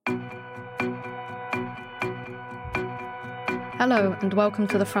Hello and welcome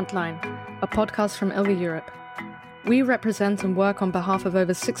to The Frontline, a podcast from ILGA-Europe. We represent and work on behalf of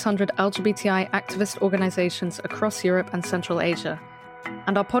over 600 LGBTI activist organizations across Europe and Central Asia,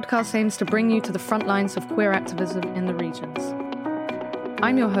 and our podcast aims to bring you to the front lines of queer activism in the regions.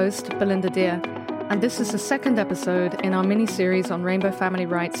 I'm your host, Belinda Deer, and this is the second episode in our mini-series on rainbow family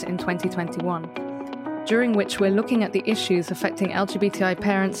rights in 2021, during which we're looking at the issues affecting LGBTI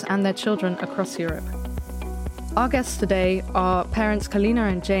parents and their children across Europe. Our guests today are parents Kalina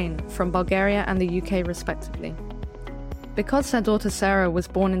and Jane from Bulgaria and the UK respectively. Because their daughter Sarah was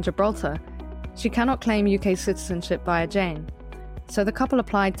born in Gibraltar, she cannot claim UK citizenship via Jane, so the couple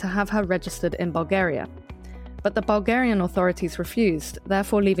applied to have her registered in Bulgaria. But the Bulgarian authorities refused,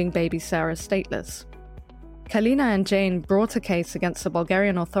 therefore leaving baby Sara stateless. Kalina and Jane brought a case against the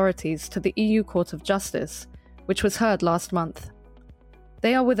Bulgarian authorities to the EU Court of Justice, which was heard last month.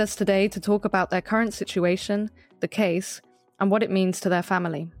 They are with us today to talk about their current situation, the case, and what it means to their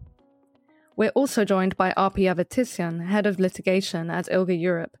family. We're also joined by Arpi Avetisyan, Head of Litigation at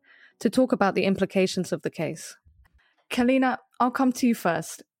ILGA-Europe, to talk about the implications of the case. Kalina, I'll come to you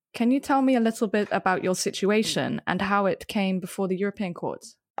first. Can you tell me a little bit about your situation and how it came before the European Court?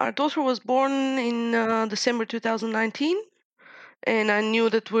 Our daughter was born in December 2019. And I knew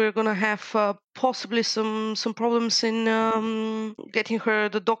that we were going to have possibly some problems in getting her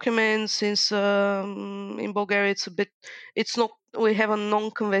the documents, since in Bulgaria we have a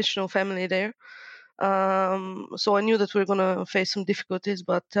non-conventional family there. So I knew that we were going to face some difficulties,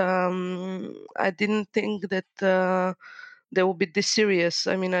 but I didn't think that they will be this serious.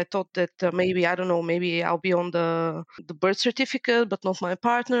 I mean, I thought that maybe I'll be on the birth certificate, but not my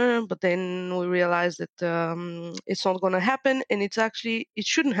partner. But then we realized that it's not going to happen, and it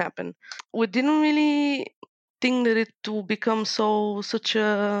shouldn't happen. We didn't really think that it will become such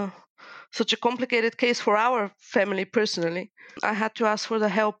a complicated case for our family personally. I had to ask for the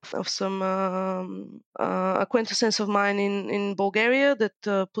help of some acquaintances of mine in Bulgaria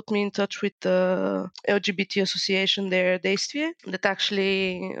that put me in touch with the LGBT association there, Действие, that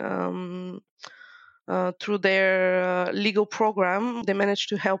actually through their legal program, they managed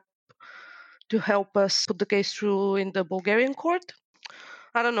to help us put the case through in the Bulgarian court.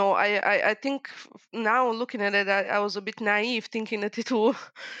 I don't know. I think now looking at it, I was a bit naive, thinking that it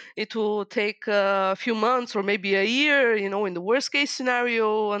will take a few months or maybe a year, in the worst case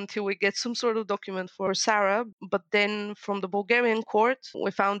scenario, until we get some sort of document for Sarah. But then from the Bulgarian court,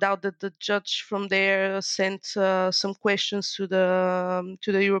 we found out that the judge from there sent some questions to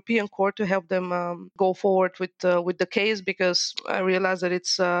the European court to help them go forward with the case, because I realized that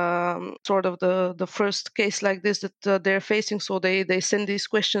it's sort of the first case like this that they're facing. So they send these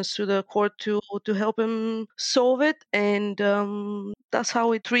questions to the court to help him solve it, and that's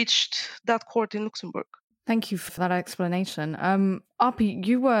how it reached that court in Luxembourg. Thank you for that explanation. Arpi,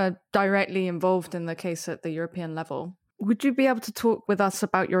 you were directly involved in the case at the European level. Would you be able to talk with us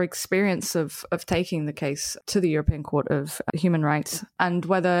about your experience of taking the case to the European Court of Human Rights, and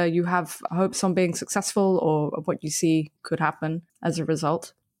whether you have hopes on being successful or what you see could happen as a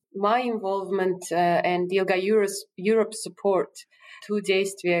result? My involvement and the ILGA-Europe support to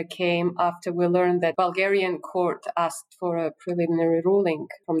Действие came after we learned that Bulgarian court asked for a preliminary ruling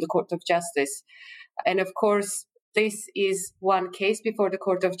from the Court of Justice. And of course, this is one case before the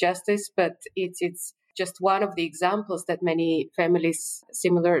Court of Justice, but it's just one of the examples that many families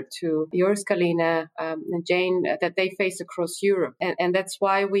similar to yours, Kalina and Jane, that they face across Europe. And that's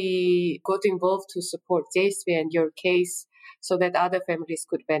why we got involved to support Действие and your case, so that other families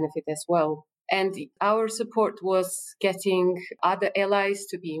could benefit as well. And our support was getting other allies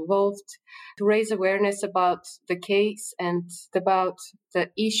to be involved, to raise awareness about the case and about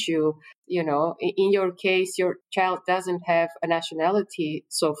the issue. In your case, your child doesn't have a nationality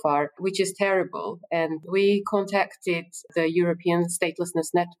so far, which is terrible. And we contacted the European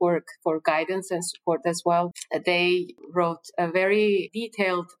Statelessness Network for guidance and support as well. They wrote a very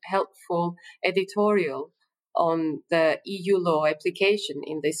detailed, helpful editorial on the EU law application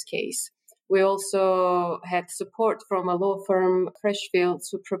in this case. We also had support from a law firm, Freshfields,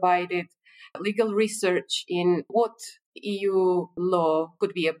 who provided legal research in what EU law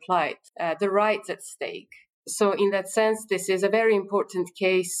could be applied, the rights at stake. So in that sense, this is a very important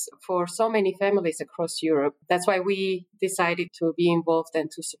case for so many families across Europe. That's why we decided to be involved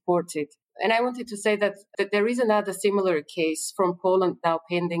and to support it. And I wanted to say that there is another similar case from Poland now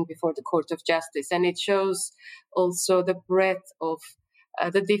pending before the Court of Justice, and it shows also the breadth of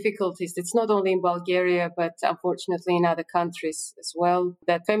the difficulties. It's not only in Bulgaria, but unfortunately in other countries as well,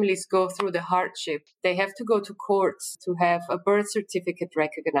 that families go through the hardship. They have to go to courts to have a birth certificate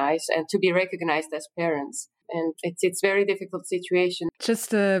recognized and to be recognized as parents. and it's very difficult situation.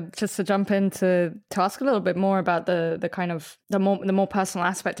 Just to jump in to ask a little bit more about the kind of the more personal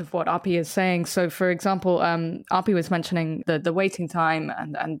aspect of what Arpi is saying. So, for example, Arpi was mentioning the waiting time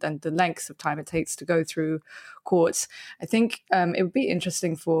and the length of time it takes to go through courts. I think it would be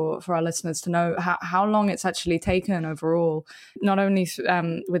interesting for our listeners to know how long it's actually taken overall, not only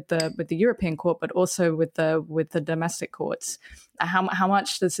with the European court but also with the domestic courts. How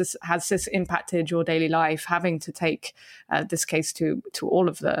much has this impacted your daily life, having to take this case to all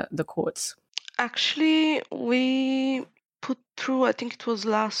of the courts? Actually, we put through, I think it was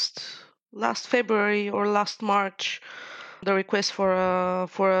last February or last March, the request for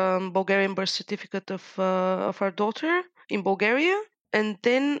a Bulgarian birth certificate of our daughter in Bulgaria, and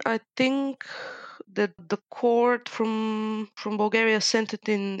then I think that the court from Bulgaria sent it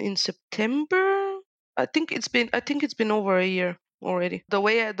in September. I think it's been over a year already. The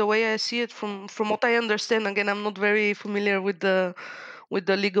way I see it, from what I understand, again, I'm not very familiar with the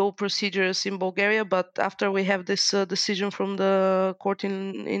legal procedures in Bulgaria, but after we have this decision from the court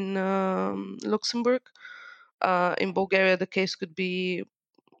in Luxembourg, in Bulgaria the case could be,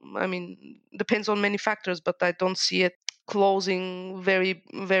 I mean, depends on many factors, but I don't see it closing very,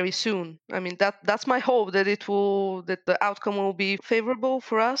 very soon. I mean, that's my hope, that that the outcome will be favorable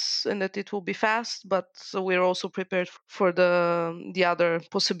for us and that it will be fast. But so we're also prepared for the other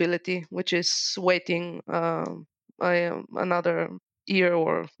possibility, which is waiting another year,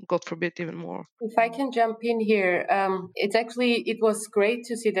 or God forbid, even more. If I can jump in here, it was great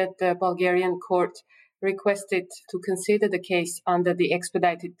to see that the Bulgarian court requested to consider the case under the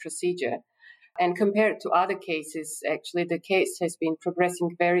expedited procedure. And compared to other cases, actually, the case has been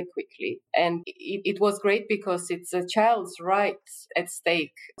progressing very quickly. And it was great because it's a child's rights at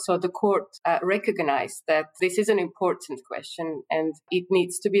stake. So the court recognized that this is an important question and it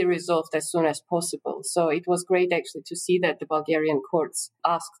needs to be resolved as soon as possible. So it was great, actually, to see that the Bulgarian courts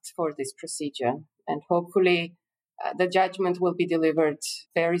asked for this procedure. And hopefully the judgment will be delivered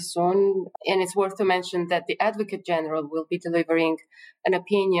very soon. And it's worth to mention that the Advocate General will be delivering an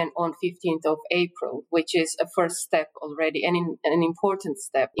opinion on 15th of April, which is a first step already, and an important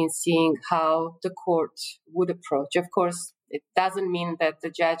step in seeing how the court would approach. Of course, it doesn't mean that the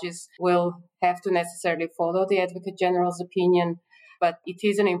judges will have to necessarily follow the Advocate General's opinion, but it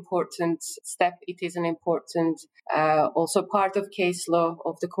is an important step. It is an important also part of case law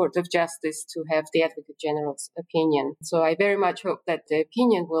of the Court of Justice to have the Advocate General's opinion. So I very much hope that the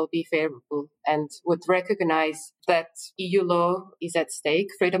opinion will be favorable and would recognize that EU law is at stake,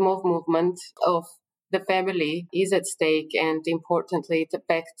 freedom of movement of the family is at stake, and importantly, it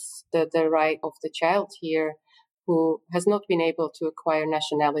affects the right of the child here, who has not been able to acquire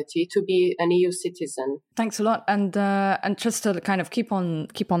nationality, to be an EU citizen. Thanks a lot. And just to kind of keep on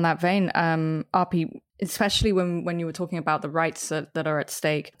that vein, Arpi, especially when you were talking about the rights that are at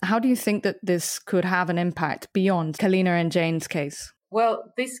stake, how do you think that this could have an impact beyond Kalina and Jane's case?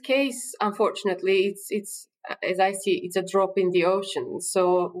 Well, this case, unfortunately, it's as I see, it's a drop in the ocean.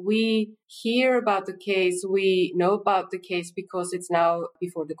 So we hear about the case, we know about the case because it's now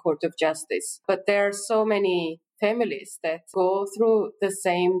before the Court of Justice. But there are so many families that go through the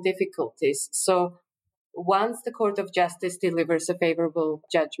same difficulties. So once the Court of Justice delivers a favorable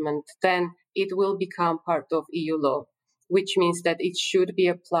judgment, then it will become part of EU law, which means that it should be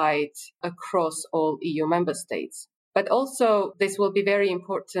applied across all EU member states. But also, this will be very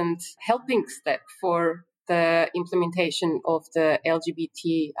important helping step for the implementation of the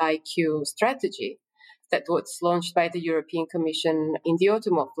LGBTIQ strategy that was launched by the European Commission in the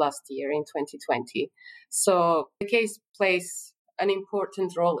autumn of last year, in 2020. So the case plays an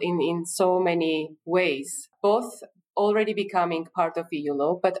important role in so many ways, both already becoming part of EU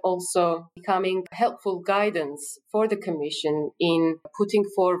law, but also becoming helpful guidance for the Commission in putting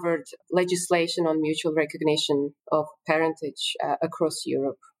forward legislation on mutual recognition of parentage across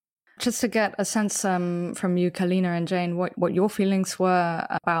Europe. Just to get a sense from you, Kalina and Jane, what your feelings were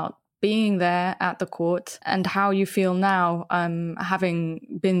about being there at the court and how you feel now,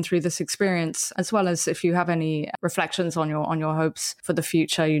 having been through this experience, as well as if you have any reflections on your hopes for the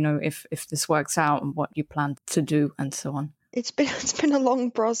future, you know, if this works out and what you plan to do and so on. It's been a long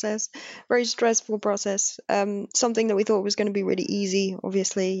process, very stressful process. Something that we thought was going to be really easy,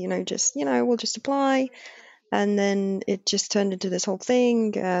 obviously, we'll just apply. And then it just turned into this whole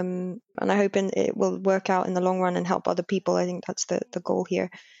thing. And I hope it will work out in the long run and help other people. I think that's the goal here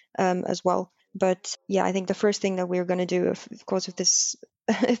as well. But yeah, I think the first thing that we're going to do, of course, if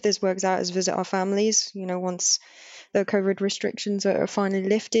this works out, is visit our families, once the COVID restrictions are finally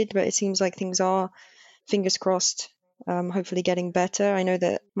lifted. But it seems like things are, fingers crossed, hopefully getting better. I know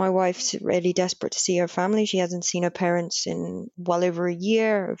that my wife's really desperate to see her family. She hasn't seen her parents in well over a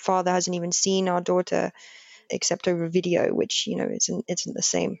year. Her father hasn't even seen our daughter except over video, which, isn't the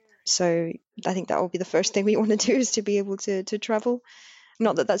same. So I think that will be the first thing we want to do, is to be able to travel.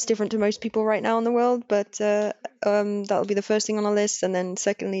 Not that that's different to most people right now in the world, but that'll be the first thing on our list. And then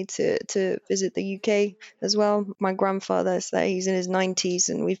secondly, to visit the UK as well. My grandfather's there, he's in his 90s,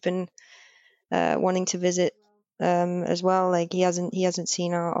 and we've been wanting to visit as well. Like he hasn't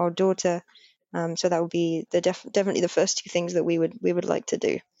seen our daughter, so that would be definitely the first two things that we would like to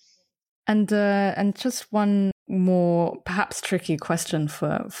do. And just one more perhaps tricky question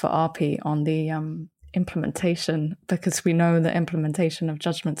for Arpi on the implementation, because we know the implementation of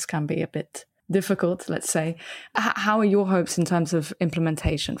judgments can be a bit difficult, let's say. How are your hopes in terms of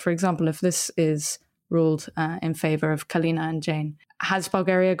implementation? For example, if this is ruled in favor of Kalina and Jane, has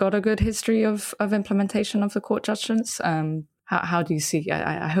Bulgaria got a good history of implementation of the court judgments? How do you see?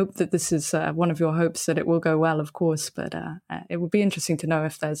 I hope that this is one of your hopes, that it will go well, of course, but it would be interesting to know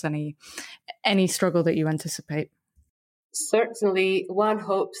if there's any struggle that you anticipate. Certainly, one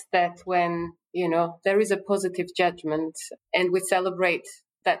hopes that when, there is a positive judgment and we celebrate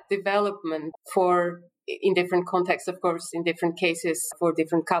that development in different contexts, of course, in different cases, for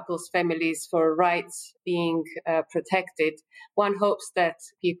different couples, families, for rights being protected, one hopes that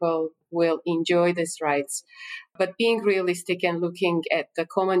people will enjoy these rights. But being realistic and looking at the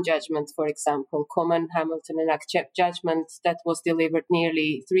common judgment, for example, common Hamilton and Accept judgment that was delivered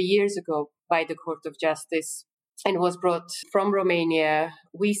nearly 3 years ago by the Court of Justice and was brought from Romania,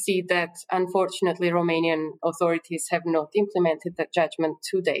 we see that unfortunately Romanian authorities have not implemented that judgment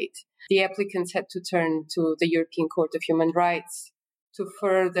to date. The applicants had to turn to the European Court of Human Rights to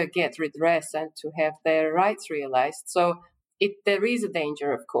further get redress and to have their rights realized. So there is a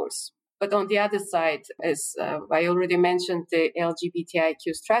danger, of course. But on the other side, as I already mentioned, the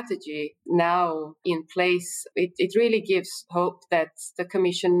LGBTIQ strategy now in place, it really gives hope that the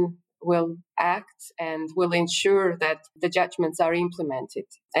Commission will act and will ensure that the judgments are implemented,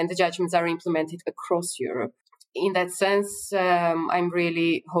 and the judgments are implemented across Europe. In that sense, I'm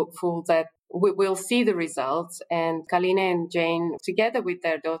really hopeful that we will see the results, and Kalina and Jane, together with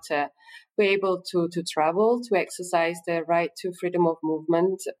their daughter, were able to travel, to exercise their right to freedom of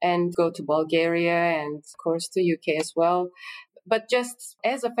movement and go to Bulgaria and, of course, to UK as well. But just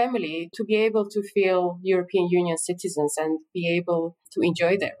as a family, to be able to feel European Union citizens and be able to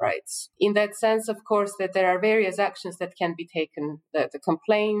enjoy their rights. In that sense, of course, that there are various actions that can be taken. The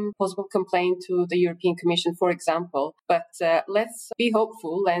possible complaint to the European Commission, for example. But let's be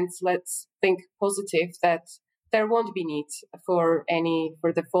hopeful and let's think positive that there won't be need for any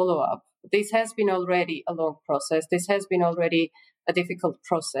further follow-up. This has been already a long process. This has been already a difficult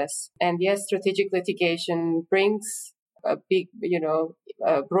process. And yes, strategic litigation brings a big,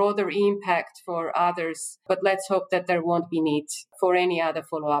 a broader impact for others. But let's hope that there won't be need for any other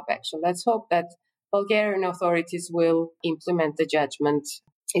follow-up action. Let's hope that Bulgarian authorities will implement the judgment.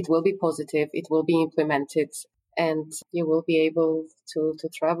 It will be positive. It will be implemented. And you will be able to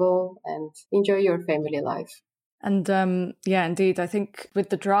travel and enjoy your family life. And indeed, I think with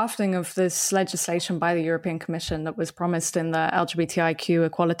the drafting of this legislation by the European Commission that was promised in the LGBTIQ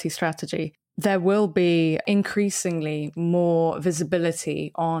equality strategy, there will be increasingly more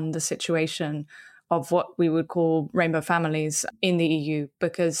visibility on the situation of what we would call rainbow families in the EU,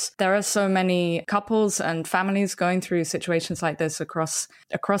 because there are so many couples and families going through situations like this across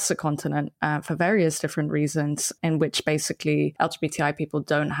the continent for various different reasons, in which basically LGBTI people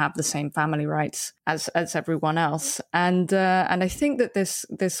don't have the same family rights as everyone else. And I think that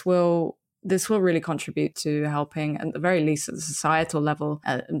this will really contribute to helping, at the very least at the societal level,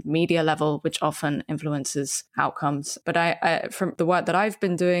 media level, which often influences outcomes. But I from the work that I've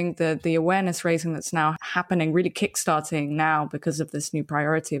been doing, the awareness raising that's now happening, really kickstarting now because of this new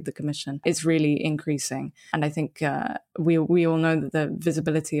priority of the Commission, is really increasing. And I think we all know that the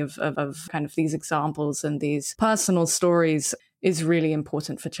visibility of kind of these examples and these personal stories is really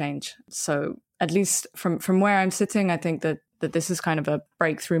important for change. So at least from where I'm sitting, I think that this is kind of a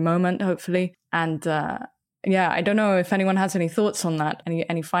breakthrough moment, hopefully. And I don't know if anyone has any thoughts on that.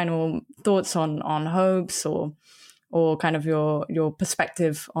 Any final thoughts on hopes or kind of your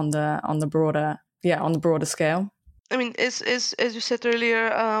perspective on the broader scale? I mean, as you said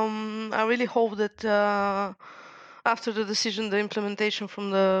earlier, I really hope that after the decision, the implementation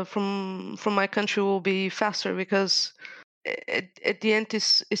from my country will be faster, because at the end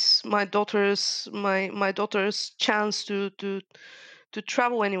is my daughter's chance to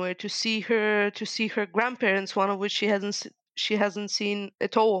travel anywhere, to see her grandparents, one of which she hasn't seen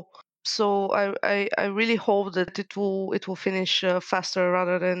at all. So I really hope that it will finish faster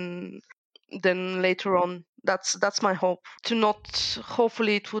rather than later on. That's my hope. To not,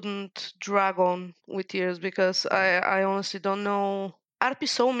 hopefully it wouldn't drag on with years, because I honestly don't know. Arpi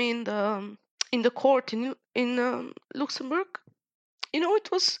saw me in the court in Luxembourg. It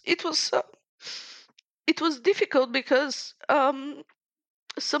was difficult because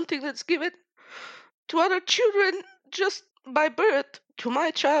something that's given to other children just by birth to my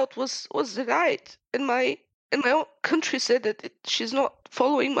child was denied, and my own country said that she's not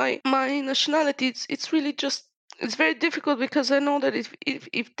following my nationality. It's really just, it's very difficult, because I know that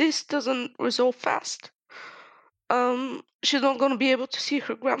if this doesn't resolve fast, she's not going to be able to see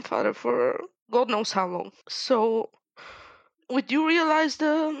her grandfather for God knows how long. So we do realize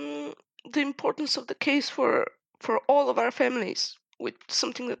the importance of the case for all of our families, with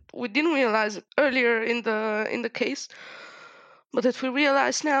something that we didn't realize earlier in the case, but that we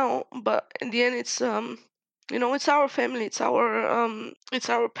realize now. But in the end, it's it's our family, it's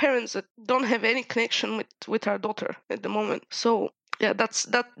our parents that don't have any connection with our daughter at the moment. So yeah, that's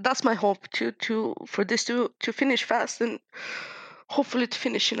my hope, to for this to finish fast, and hopefully to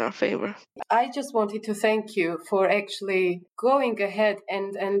finish in our favor. I just wanted to thank you for actually going ahead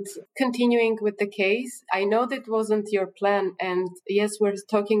and continuing with the case. I know that wasn't your plan. And yes, we're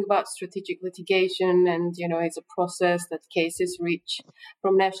talking about strategic litigation, and, it's a process that cases reach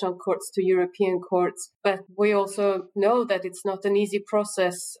from national courts to European courts. But we also know that it's not an easy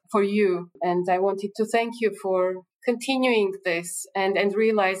process for you. And I wanted to thank you for continuing this and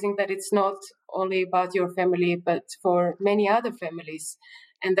realizing that it's not only about your family, but for many other families.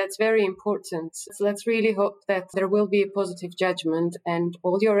 And that's very important. So let's really hope that there will be a positive judgment, and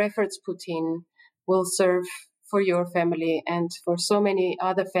all your efforts put in will serve for your family and for so many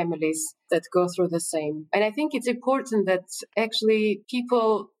other families that go through the same. And I think it's important that actually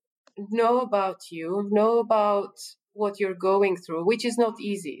people know about you, know about what you're going through, which is not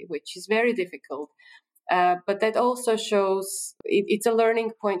easy, which is very difficult. But that also shows it's a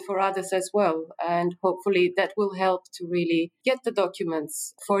learning point for others as well. And hopefully that will help to really get the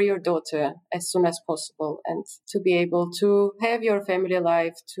documents for your daughter as soon as possible, and to be able to have your family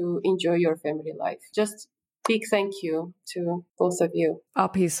life, to enjoy your family life. Just big thank you to both of you.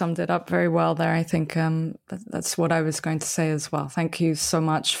 Arpi summed it up very well there. I think that's what I was going to say as well. Thank you so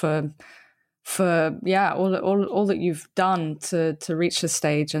much for all that you've done to reach this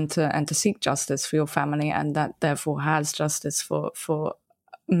stage, and to seek justice for your family, and that therefore has justice for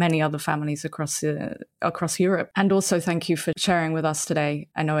many other families across Europe. And also thank you for sharing with us today.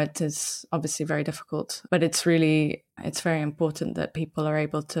 I know it is obviously very difficult, but it's very important that people are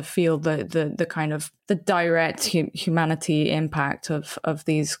able to feel the kind of the direct humanity impact of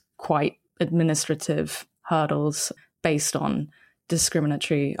these quite administrative hurdles based on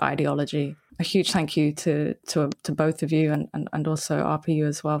discriminatory ideology. A huge thank you to both of you, and also Arpi, you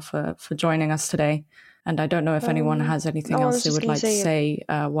as well, for joining us today. And I don't know if anyone has anything else they would like to say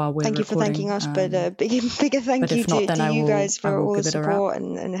while we're recording. Thank you for thanking us, but bigger thank you to you guys for all the support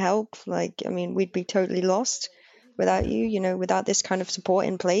and help. We'd be totally lost without you, without this kind of support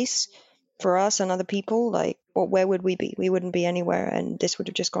in place for us and other people. Where would we be? We wouldn't be anywhere, and this would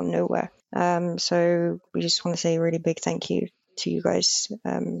have just gone nowhere. So we just want to say a really big thank you to you guys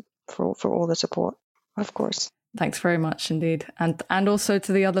for all the support, of course. Thanks very much indeed. And also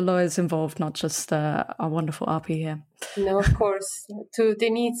to the other lawyers involved, not just our wonderful Arpi here. No, of course. To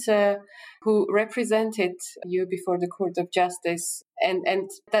Denise, who represented you before the Court of Justice. And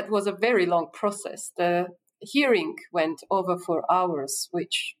that was a very long process. The hearing went over 4 hours,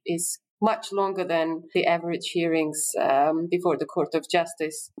 which is much longer than the average hearings before the Court of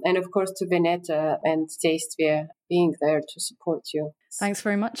Justice. And of course to Veneta and Stateless being there to support you. Thanks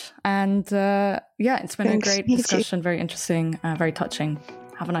very much. And it's been a great discussion, very interesting, very touching.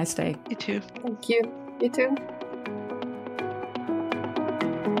 Have a nice day. You too. Thank you. You too.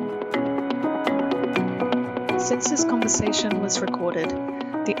 Since this conversation was recorded,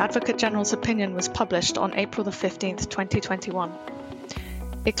 the Advocate General's opinion was published on April the 15th, 2021.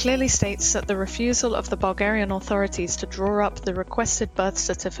 It clearly states that the refusal of the Bulgarian authorities to draw up the requested birth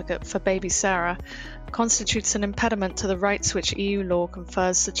certificate for baby Sara constitutes an impediment to the rights which EU law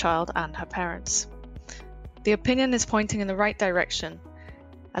confers the child and her parents. The opinion is pointing in the right direction,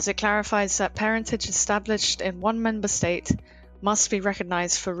 as it clarifies that parentage established in one member state must be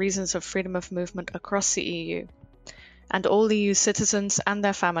recognised for reasons of freedom of movement across the EU, and all EU citizens and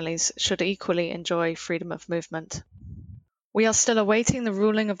their families should equally enjoy freedom of movement. We are still awaiting the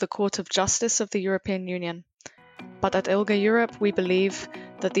ruling of the Court of Justice of the European Union. But at ILGA-Europe, we believe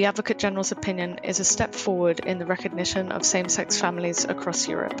that the Advocate General's opinion is a step forward in the recognition of same-sex families across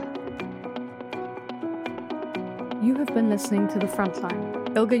Europe. You have been listening to The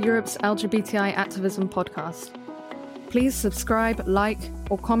Frontline, ILGA-Europe's LGBTI activism podcast. Please subscribe, like,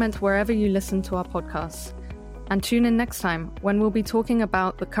 or comment wherever you listen to our podcasts. And tune in next time when we'll be talking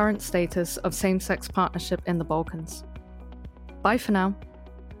about the current status of same-sex partnership in the Balkans. Bye for now.